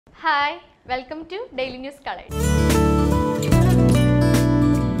Hi, welcome to Daily News College.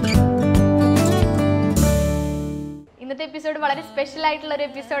 ഇന്നത്തെ episode വളരെ special ആയിട്ടുള്ള ഒരു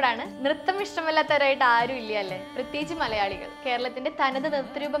എപ്പിസോഡാണ്. നൃത്തം ഇഷ്ടമില്ലാത്തവരായിട്ട് ആരും ഇല്ല അല്ലേ, പ്രത്യേകിച്ച് മലയാളികൾ. കേരളത്തിന്റെ തനത്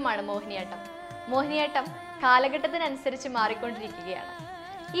നൃത്തരൂപമാണ് മോഹിനിയാട്ടം. മോഹിനിയാട്ടം കാലഘട്ടത്തിനനുസരിച്ച് മാറിക്കൊണ്ടിരിക്കുകയാണ്.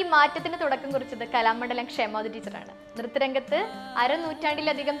 ഈ മാറ്റത്തിന് തുടക്കം കുറിച്ചത് കലാമണ്ഡലം ക്ഷേമാവതി ടീച്ചറാണ്. നൃത്തരംഗത്ത്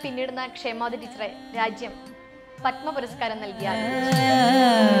അരനൂറ്റാണ്ടിലധികം പിന്നിടുന്ന ക്ഷേമാവതി ടീച്ചറെ രാജ്യം പത്മ പുരസ്കാരം നൽകിയ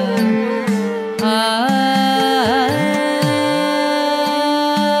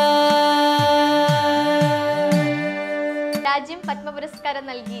രാജ്യം പത്മ പുരസ്കാരം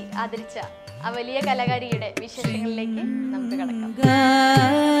നൽകി ആദരിച്ച ആ വലിയ കലാകാരിയുടെ വിശേഷങ്ങളിലേക്ക്